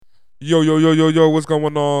Yo, yo, yo, yo, yo, what's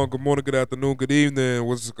going on? Good morning, good afternoon, good evening.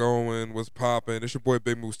 What's going? What's popping? It's your boy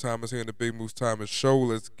Big Moose Thomas here in the Big Moose Thomas Show.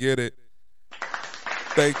 Let's get it.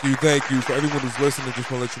 Thank you. For everyone who's listening, just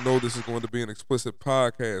want to let you know this is going to be an explicit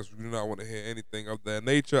podcast. We do not want to hear anything of that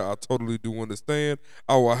nature. I totally do understand.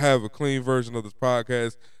 I will have a clean version of this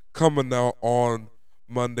podcast coming out on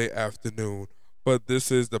Monday afternoon. But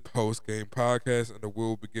this is the post game podcast, and it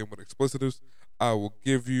will begin with explicitives. I will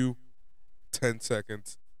give you 10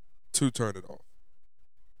 seconds to turn it off.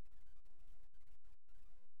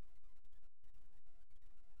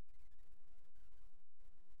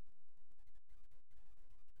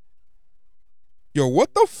 Yo,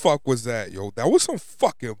 what the fuck was that, yo? That was some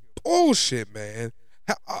fucking bullshit, man.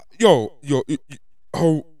 Oh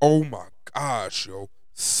my gosh, yo.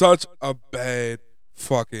 Such a bad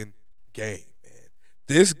fucking game, man.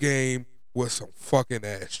 This game was some fucking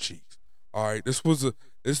ass cheeks. All right, this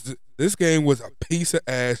game was a piece of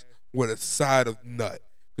ass with a side of nut.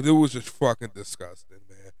 Cause it was just fucking disgusting,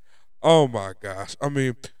 man. Oh my gosh. I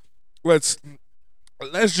mean, let's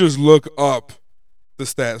let's just look up the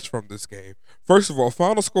stats from this game. First of all,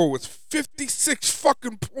 final score was 56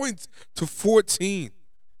 fucking points to 14.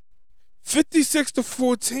 56 to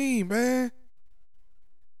 14, man.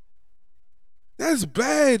 That's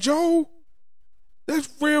bad, yo. That's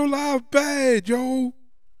real life bad, yo.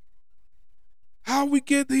 How we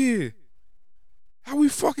get here? How we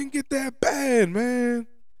fucking get that bad, man?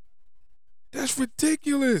 That's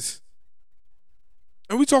ridiculous.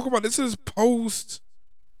 And we talk about this is post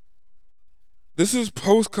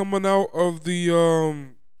coming out of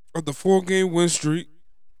the 4 game win streak.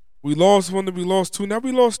 We lost one, then we lost two. Now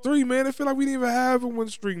we lost three, man. I feel like we didn't even have a win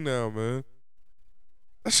streak now, man.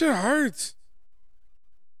 That shit hurts.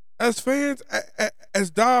 As fans,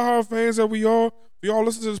 as diehard fans that we all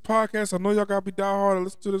listen to this podcast. I know y'all gotta be diehard and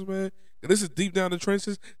listen to this, man. And this is deep down the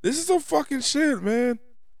trenches. This is some fucking shit, man.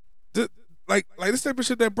 Th- like this type of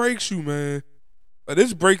shit that breaks you, man. Like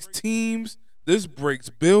this breaks teams. This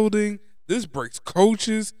breaks building. This breaks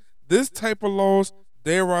coaches. This type of loss,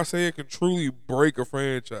 dare I say, it can truly break a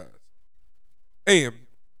franchise. And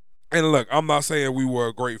And look, I'm not saying we were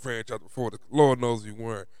a great franchise before. The Lord knows we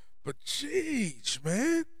weren't. But jeez,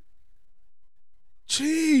 man.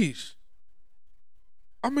 Jeez.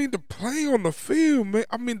 I mean, the play on the field, man.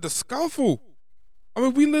 I mean, the scuffle. I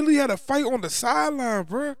mean, we literally had a fight on the sideline,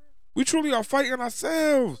 bro. We truly are fighting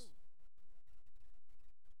ourselves.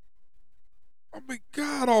 I mean,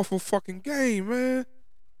 god awful fucking game, man.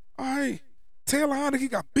 All right. Taylor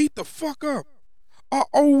Heineke got beat the fuck up. Our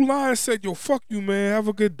old line said, yo, fuck you, man. Have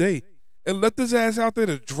a good day. And let this ass out there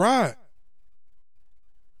to dry.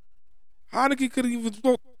 Heineke couldn't even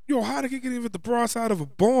Heineke couldn't even hit the broadside of a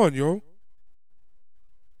barn, yo.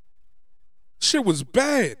 Shit was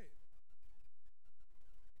bad.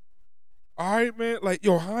 All right, man. Like,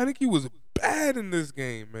 yo, Heineke was bad in this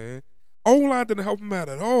game, man. O-line didn't help him out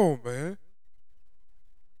at all, man.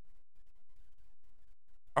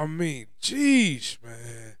 I mean, jeez,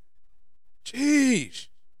 man. Jeez.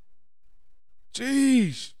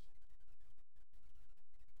 Jeez.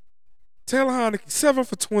 Taylor Heineke, 7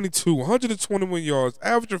 for 22, 121 yards,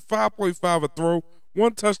 averaging 5.5 a throw,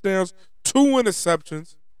 1 touchdowns, 2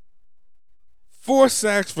 interceptions, 4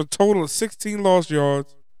 sacks for a total of 16 lost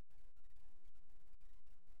yards.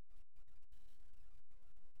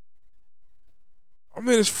 I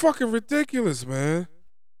mean, it's fucking ridiculous, man.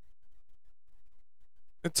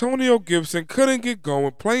 Antonio Gibson couldn't get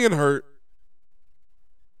going, playing hurt.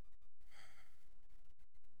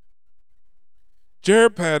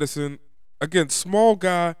 Jared Patterson, again, small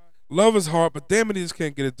guy, love his heart, but damn it, he just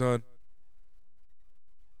can't get it done.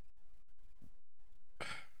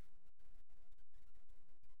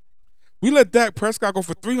 We let Dak Prescott go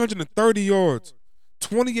for 330 yards,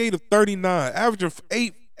 28 of 39, averaging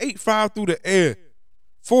 8.5 through the air,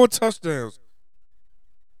 4 touchdowns,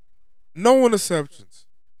 no interceptions.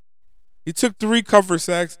 He took 3 cover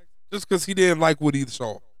sacks just because he didn't like what he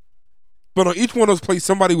saw. But on each one of those plays,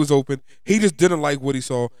 somebody was open. He just didn't like what he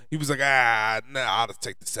saw. He was like, nah, I'll just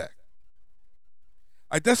take the sack.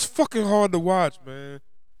 Like, that's fucking hard to watch, man.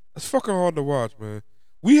 That's fucking hard to watch, man.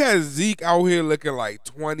 We had Zeke out here looking like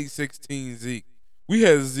 2016 Zeke. We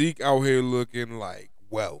had Zeke out here looking like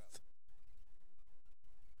wealth.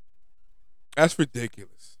 That's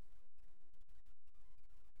ridiculous.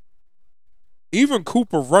 Even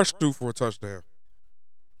Cooper Rush threw for a touchdown.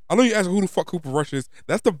 I know you asked who the fuck Cooper Rush is.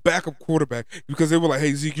 That's the backup quarterback because they were like,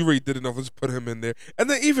 hey, Zeke, you already did enough. Let's put him in there. And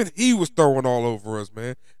then even he was throwing all over us,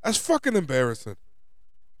 man. That's fucking embarrassing.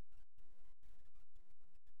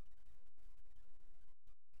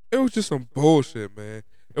 It was just some bullshit, man.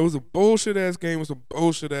 It was a bullshit ass game. It was a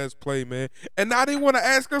bullshit ass play, man. And now they want to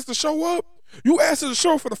ask us to show up. You asked us to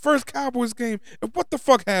show up for the first Cowboys game, and what the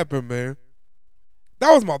fuck happened, man?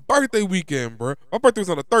 That was my birthday weekend, bro. My birthday was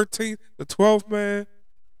on the 13th, the 12th, man.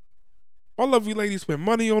 My lovely lady spent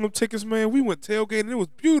money on them tickets, man. We went tailgating. It was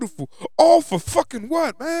beautiful. All for fucking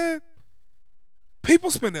what, man?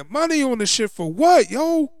 People spending money on this shit for what,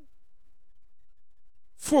 yo?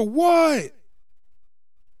 For what?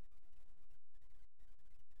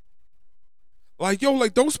 Like, yo,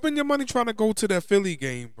 like, don't spend your money trying to go to that Philly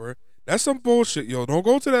game, bro. That's some bullshit, yo. Don't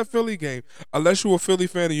go to that Philly game unless you're a Philly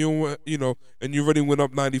fan and and you already went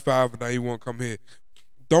up 95 and now you want to come here.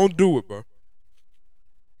 Don't do it, bro.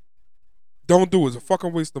 Don't do it. It's a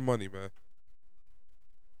fucking waste of money, man.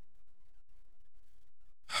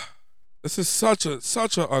 This is such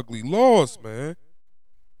a ugly loss, man.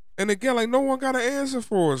 And again, like, no one got an answer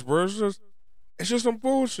for us, bro. It's just some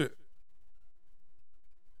bullshit.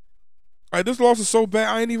 Like, this loss is so bad,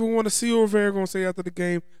 I ain't even want to see what Rivera gonna say after the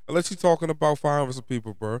game unless he's talking about firing some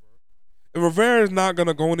people, bro. And Rivera is not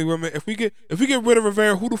gonna go anywhere, man. If we get rid of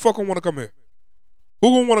Rivera, who the fuck gonna want to come here?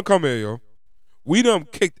 Who gonna want to come here, yo? We done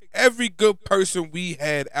kicked every good person we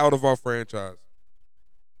had out of our franchise.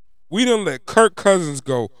 We done let Kirk Cousins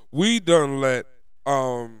go. We done let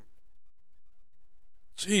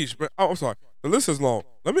Jeez, man. Oh, I'm sorry. The list is long.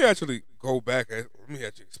 Let me actually go back and let me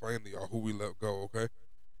actually explain to y'all who we let go, okay?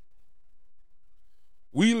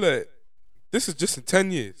 We let this is just in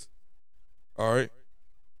 10 years. All right.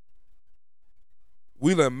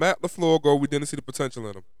 We let Matt LaFleur go. We didn't see the potential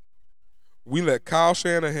in him. We let Kyle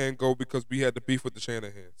Shanahan go because we had the beef with the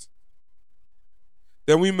Shanahans.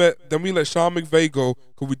 Then we let Sean McVay go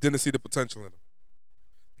because we didn't see the potential in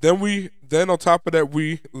him. Then on top of that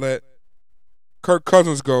we let Kirk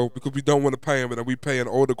Cousins go because we don't want to pay him and then we pay an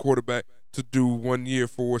older quarterback to do 1 year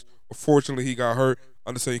for us. Unfortunately, he got hurt. I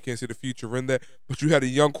understand you can't see the future in that, but you had a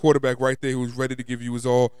young quarterback right there who was ready to give you his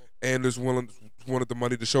all and wanted the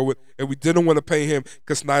money to show it, and we didn't want to pay him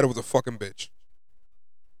because Snyder was a fucking bitch.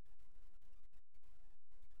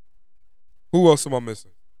 Who else am I missing?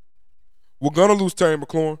 We're gonna lose Terry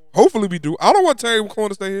McLaurin. Hopefully we do. I don't want Terry McLaurin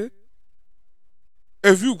to stay here.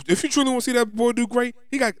 If you truly want to see that boy do great,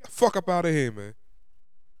 he got the fuck up out of here, man.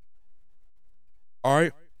 All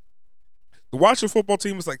right. The Washington football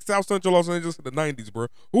team is like South Central Los Angeles in the 90s, bro.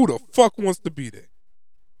 Who the fuck wants to be there?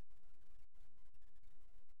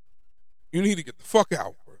 You need to get the fuck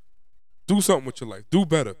out, bro. Do something with your life. Do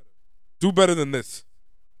better. Do better than this.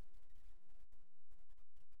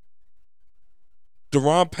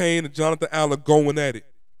 Deron Payne and Jonathan Allen going at it.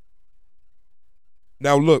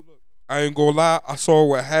 Now look, I ain't gonna lie. I saw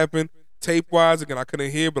what happened tape wise. Again, I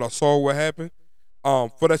couldn't hear, but I saw what happened.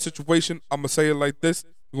 For that situation, I'm gonna say it like this.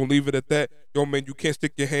 We're gonna leave it at that. Yo, man, you can't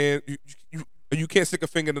stick your hand. You can't stick a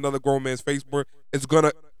finger in another grown man's face, bro. It's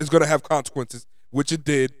gonna have consequences, which it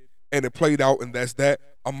did, and it played out, and that's that.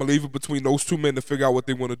 I'm gonna leave it between those two men to figure out what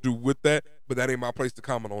they want to do with that, but that ain't my place to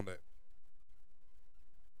comment on that.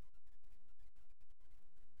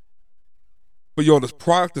 But yo, this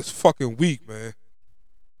product is fucking weak, man.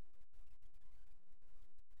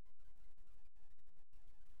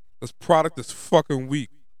 This product is fucking weak.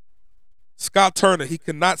 Scott Turner, he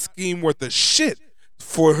cannot scheme worth a shit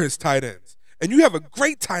for his tight ends. And you have a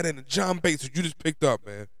great tight end in John Bates that you just picked up,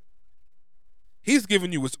 man. He's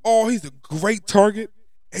giving you his all. He's a great target.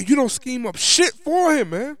 And you don't scheme up shit for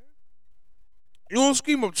him, man. You don't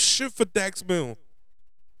scheme up shit for Dax Milne,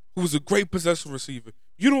 who's a great possession receiver.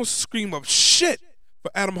 You don't scream up shit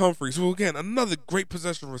for Adam Humphries, who, again, another great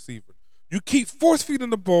possession receiver. You keep force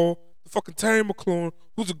feeding the ball to fucking Terry McLaurin,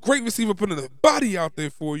 who's a great receiver, putting his body out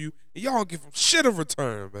there for you, and y'all don't give him shit in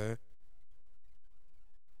return, man.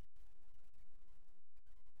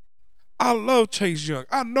 I love Chase Young.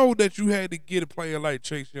 I know that you had to get a player like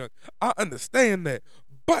Chase Young. I understand that.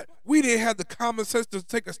 But we didn't have the common sense to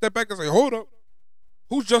take a step back and say, hold up,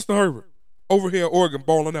 who's Justin Herbert over here at Oregon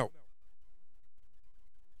balling out?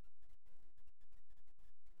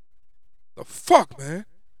 The fuck, man?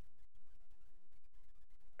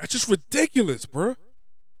 That's just ridiculous, bro.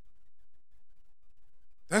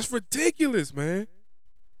 That's ridiculous, man.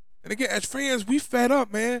 And again, as fans, we fed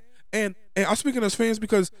up, man. And I'm speaking as fans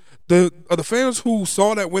because the fans who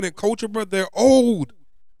saw that winning culture, bro, they're old.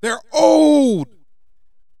 They're old.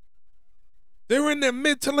 They're in their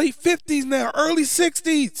mid to late 50s now, early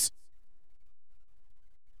 60s.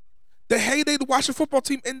 The heyday of the Washington football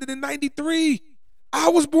team ended in 93. I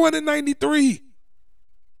was born in 93.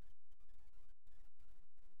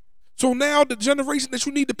 So now the generation that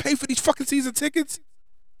you need to pay for these fucking season tickets,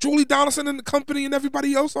 Julie Donaldson and the company and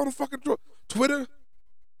everybody else on the fucking Twitter,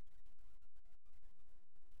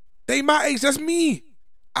 They my age. That's me.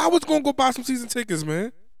 I was gonna go buy some season tickets,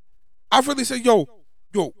 man. I really said, yo,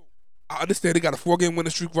 I understand they got a 4-game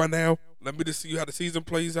winning streak right now. Let me just see how the season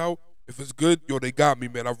plays out. If it's good, yo, they got me,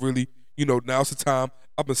 man. I really, now's the time.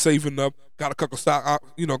 I've been saving up. Got a couple stock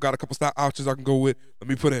options I can go with. Let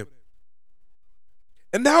me put in.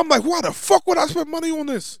 And now I'm like, why the fuck would I spend money on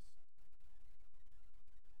this?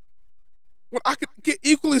 When I could get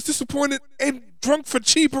equally as disappointed and drunk for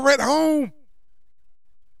cheaper at home.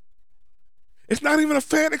 It's not even a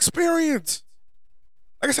fan experience.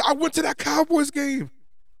 Like I said, I went to that Cowboys game.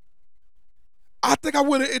 I think I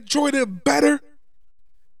would have enjoyed it better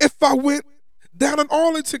if I went down in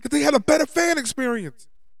Arlington because they had a better fan experience.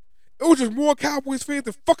 It was just more Cowboys fans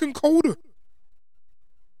and fucking colder.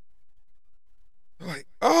 Like,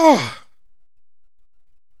 I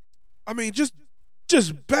mean, just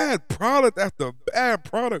bad product after bad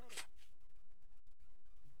product.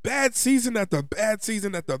 Bad season after bad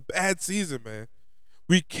season after bad season, man.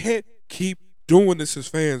 We can't keep doing this as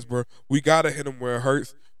fans, bro. We gotta hit him where it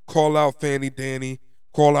hurts. Call out Fanny Danny.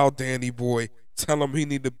 Call out Danny Boy. Tell him he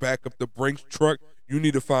need to back up the Brinks truck. You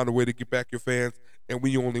need to find a way to get back your fans, and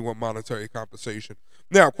we only want monetary compensation.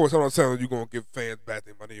 Now, of course, I'm not saying you're gonna give fans back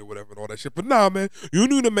their money or whatever and all that shit, but nah, man, you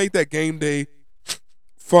need to make that game day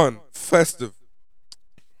fun, festive,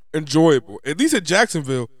 enjoyable. At least at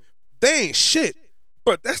Jacksonville, they ain't shit,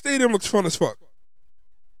 but that stadium looks fun as fuck.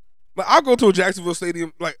 Like, I go to a Jacksonville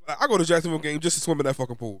stadium, like I go to a Jacksonville game just to swim in that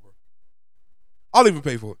fucking pool, bro. I'll even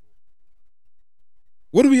pay for it.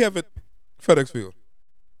 What do we have at FedEx Field?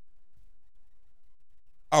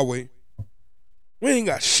 I'll wait. We ain't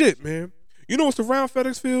got shit, man. You know what's around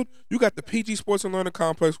FedEx Field? You got the PG Sports and Learning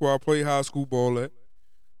Complex where I play high school ball at.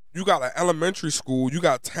 You got an elementary school. You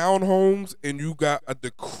got townhomes, and you got a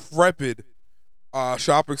decrepit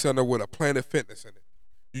shopping center with a Planet Fitness in it.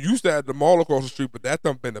 You used to have the mall across the street, but that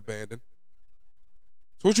done been abandoned.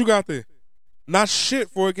 So what you got there? Not shit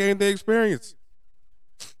for a game day experience.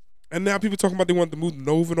 And now people talking about they want to move to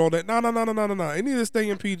Nova and all that. No. They need to stay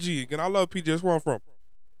in PG. Again, I love PG. That's where I'm from.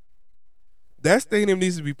 That stadium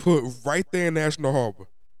needs to be put right there in National Harbor.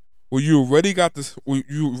 Where you already got this,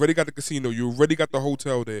 you already got the casino, you already got the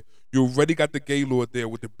hotel there, you already got the Gaylord there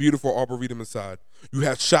with the beautiful arboretum inside. You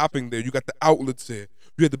have shopping there, you got the outlets there,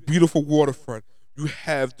 you have the beautiful waterfront, you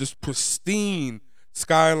have this pristine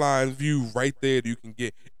skyline view right there that you can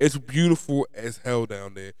get. It's beautiful as hell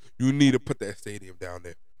down there. You need to put that stadium down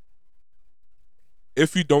there.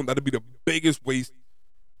 If you don't, that'll be the biggest waste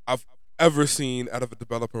I've ever seen out of a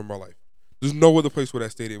developer in my life. There's no other place where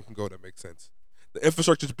that stadium can go that makes sense. The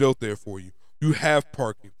infrastructure's built there for you. You have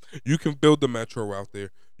parking. You can build the metro out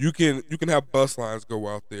there. You can have bus lines go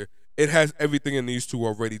out there. It has everything it needs to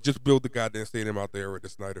already. Just build the goddamn stadium out there, Eric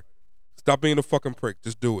Snyder. Stop being a fucking prick.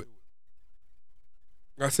 Just do it.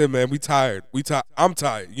 I said, man, we tired. I'm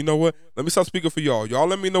tired. You know what? Let me stop speaking for y'all. Y'all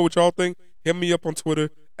let me know what y'all think. Hit me up on Twitter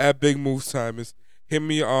at Big Moves Timers. Hit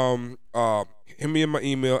me in my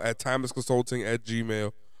email at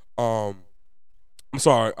timelessconsulting@gmail. I'm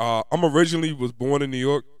sorry. I'm originally was born in New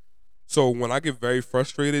York, so when I get very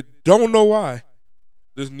frustrated, don't know why,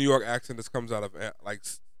 this New York accent just comes out of like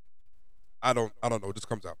I don't know, it just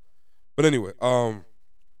comes out. But anyway,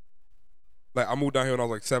 like I moved down here when I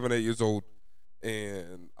was like 7, 8 years old,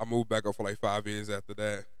 and I moved back up for like 5 years after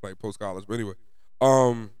that, like post college. But anyway,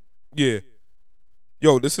 yeah,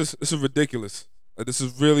 yo, this is ridiculous. Like, this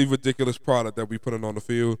is really ridiculous product that we putting on the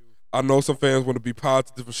field. I know some fans want to be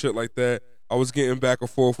positive and shit like that. I was getting back and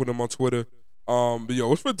forth with them on Twitter. But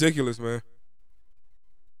yo, it's ridiculous, man.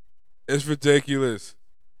 It's ridiculous.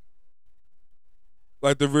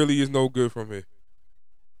 Like, there really is no good from here.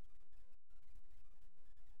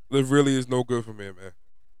 There really is no good from here, man.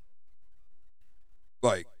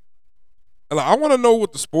 Like I want to know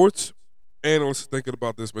what the sports analysts are thinking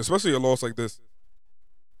about this, man. Especially a loss like this.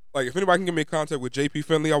 Like, if anybody can get me in contact with JP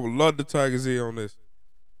Finley, I would love to tag his ear on this.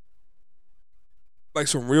 Like,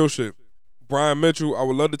 some real shit. Brian Mitchell, I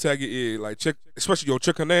would love to tag your ear. Like, especially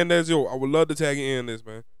Chick Hernandez, I would love to tag your ear in this,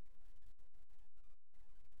 man.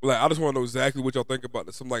 Like, I just want to know exactly what y'all think about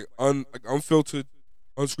this. Some like unfiltered,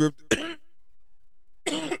 unscripted.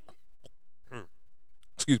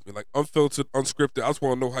 Excuse me, like unfiltered, unscripted. I just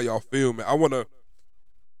want to know how y'all feel, man. I want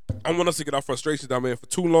us to get our frustrations down, man. For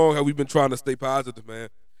too long, have we been trying to stay positive, man,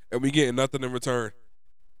 and we getting nothing in return.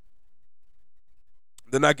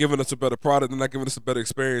 They're not giving us a better product. They're not giving us a better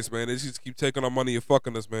experience, man. They just keep taking our money and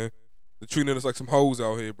fucking us, man. They're treating us like some hoes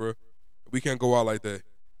out here, bro. We can't go out like that.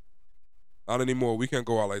 Not anymore. We can't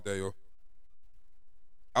go out like that, yo.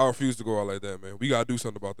 I refuse to go out like that, man. We gotta do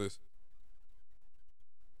something about this.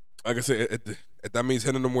 Like I said, if that means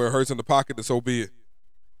hitting them where it hurts in the pocket, then so be it.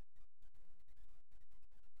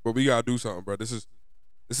 But we gotta do something, bro. This is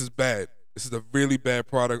bad. This is a really bad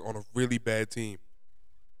product on a really bad team.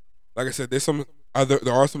 Like I said,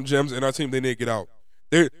 there are some gems in our team they need to get out.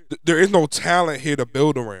 There is no talent here to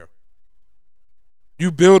build around.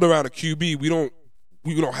 You build around a QB. We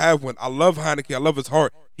don't have one. I love Heineke. I love his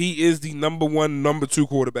heart. He is the number one, number two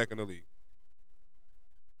quarterback in the league.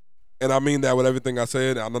 And I mean that with everything I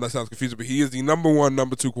said. I know that sounds confusing, but he is the number one,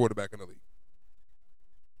 number two quarterback in the league.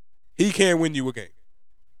 He can win you a game.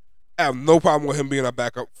 I have no problem with him being a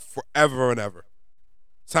backup forever and ever.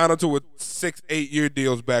 Sign him to a 6-8 year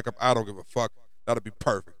deals backup. I don't give a fuck. That'll be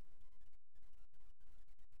perfect.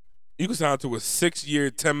 You can sign him to a 6-year,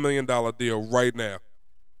 $10 million deal right now.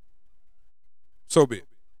 So be it.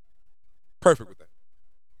 Perfect with that.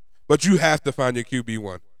 But you have to find your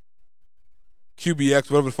QB1. QBX,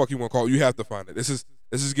 whatever the fuck you want to call it, you have to find it. This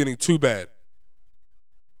is getting too bad.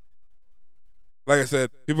 Like I said,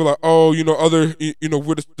 people are like, oh,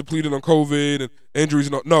 we're depleted on COVID and injuries.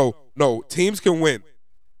 No. Teams can win.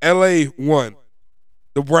 LA won.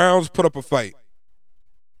 The Browns put up a fight.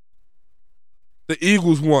 The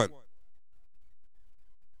Eagles won.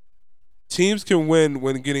 Teams can win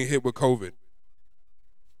when getting hit with COVID.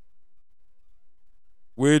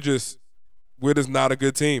 We're just not a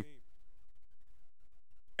good team.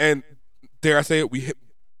 And dare I say it,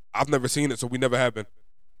 I've never seen it, so we never have been.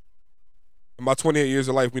 In my 28 years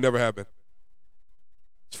of life, we never have been.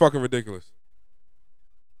 It's fucking ridiculous.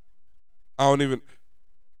 I don't even.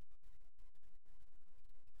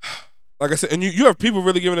 Like I said, and you have people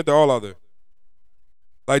really giving it their all out there.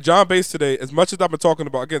 Like John Bates today, as much as I've been talking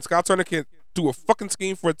about, again, Scott Turner can't do a fucking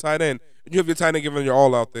scheme for a tight end, and you have your tight end giving your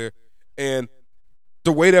all out there. And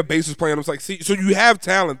the way that Bates was playing, I was like, see, so you have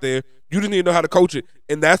talent there. You just need to know how to coach it.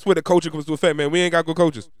 And that's where the coaching comes to effect, man. We ain't got good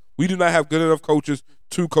coaches. We do not have good enough coaches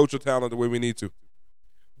to coach the talent the way we need to.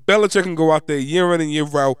 Belichick can go out there year in and year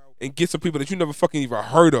out and get some people that you never fucking even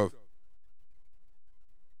heard of.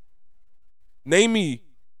 Name me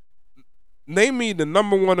the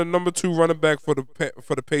number one and number two running back for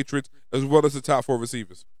the Patriots as well as the top four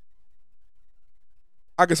receivers.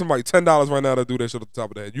 I get somebody $10 right now to do that shit at the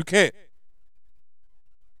top of the head. You can't.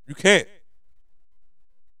 You can't.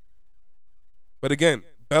 But again,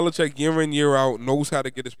 Belichick year in, year out knows how to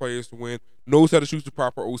get his players to win, knows how to choose the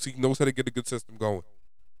proper OC, knows how to get a good system going.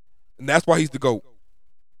 And that's why he's the GOAT.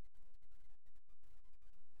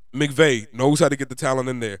 McVay knows how to get the talent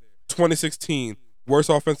in there. 2016, worst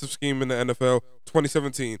offensive scheme in the NFL.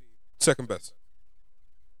 2017, second best.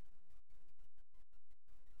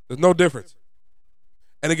 There's no difference.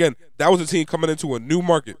 And again, that was a team coming into a new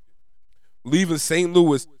market, leaving St.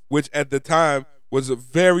 Louis, which at the time was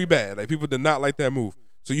very bad. Like, people did not like that move.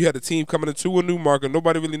 So you had a team coming into a new market.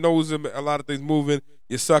 Nobody really knows them. A lot of things moving.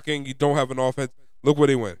 You're sucking. You don't have an offense. Look where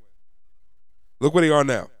they went. Look where they are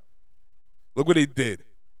now. Look what they did.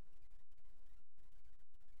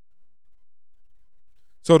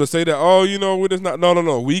 So to say that, we're just not.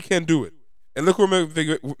 No. We can do it. And look where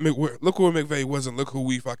McVay was, and look who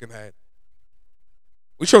we fucking had.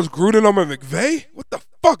 We chose Gruden over McVay? What the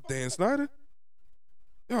fuck, Dan Snyder?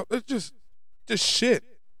 Yo, it's just shit.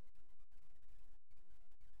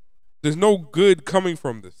 There's no good coming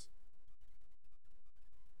from this.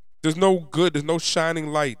 There's no good. There's no shining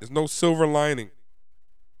light. There's no silver lining.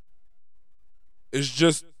 It's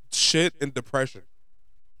just shit and depression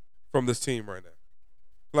from this team right now.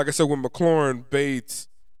 Like I said, with McLaurin, Bates,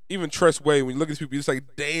 even Tress Way, when you look at these people, it's like,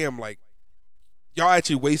 damn, like, y'all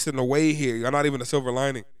actually wasting away here. Y'all not even a silver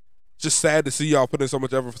lining. It's just sad to see y'all put in so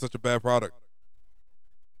much effort for such a bad product.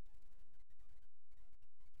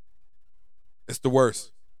 It's the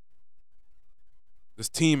worst. This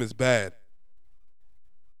team is bad.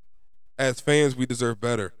 As fans, we deserve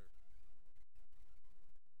better.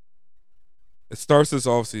 It starts this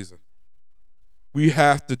offseason. We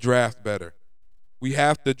have to draft better. We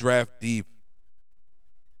have to draft deep.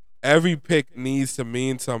 Every pick needs to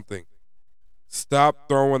mean something. Stop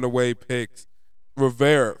throwing away picks.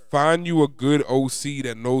 Rivera, find you a good OC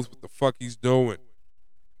that knows what the fuck he's doing.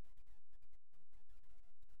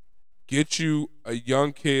 Get you a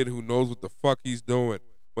young kid who knows what the fuck he's doing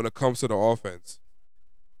when it comes to the offense.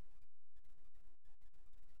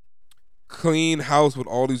 Clean house with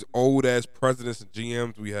all these old-ass presidents and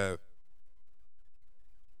GMs we have.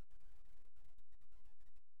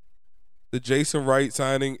 The Jason Wright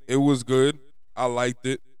signing, it was good. I liked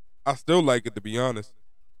it. I still like it, to be honest.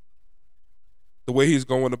 The way he's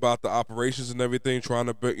going about the operations and everything, trying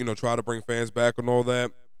to bring fans back and all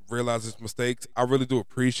that, realize his mistakes. I really do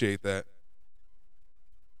appreciate that.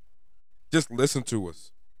 Just listen to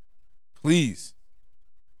us. Please.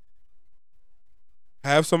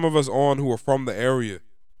 Have some of us on who are from the area.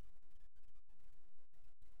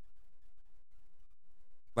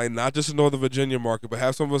 Like not just the Northern Virginia market, but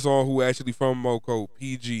have some of us on who actually from Moco,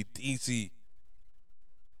 PG, DC.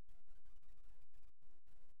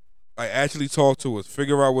 Like actually talk to us,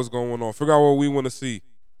 figure out what's going on, figure out what we want to see.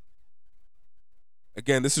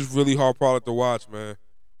 Again, this is really hard product to watch, man.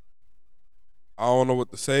 I don't know what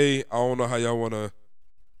to say. I don't know how y'all wanna.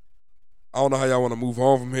 I don't know how y'all want to move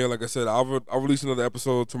on from here. Like I said, I'll release another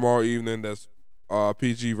episode tomorrow evening that's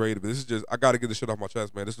PG rated. But this is just I gotta get this shit off my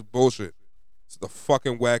chest, man. This is bullshit. It's the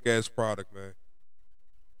fucking whack ass product, man.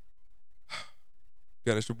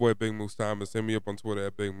 Again, it's your boy Big Moose Thomas. Hit me up on Twitter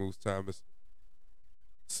at Big Moose Thomas.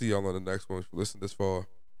 See y'all on the next one. If you listen this far,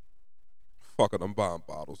 fucking I'm buying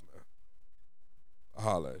bottles now. I'll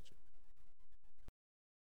holla at you.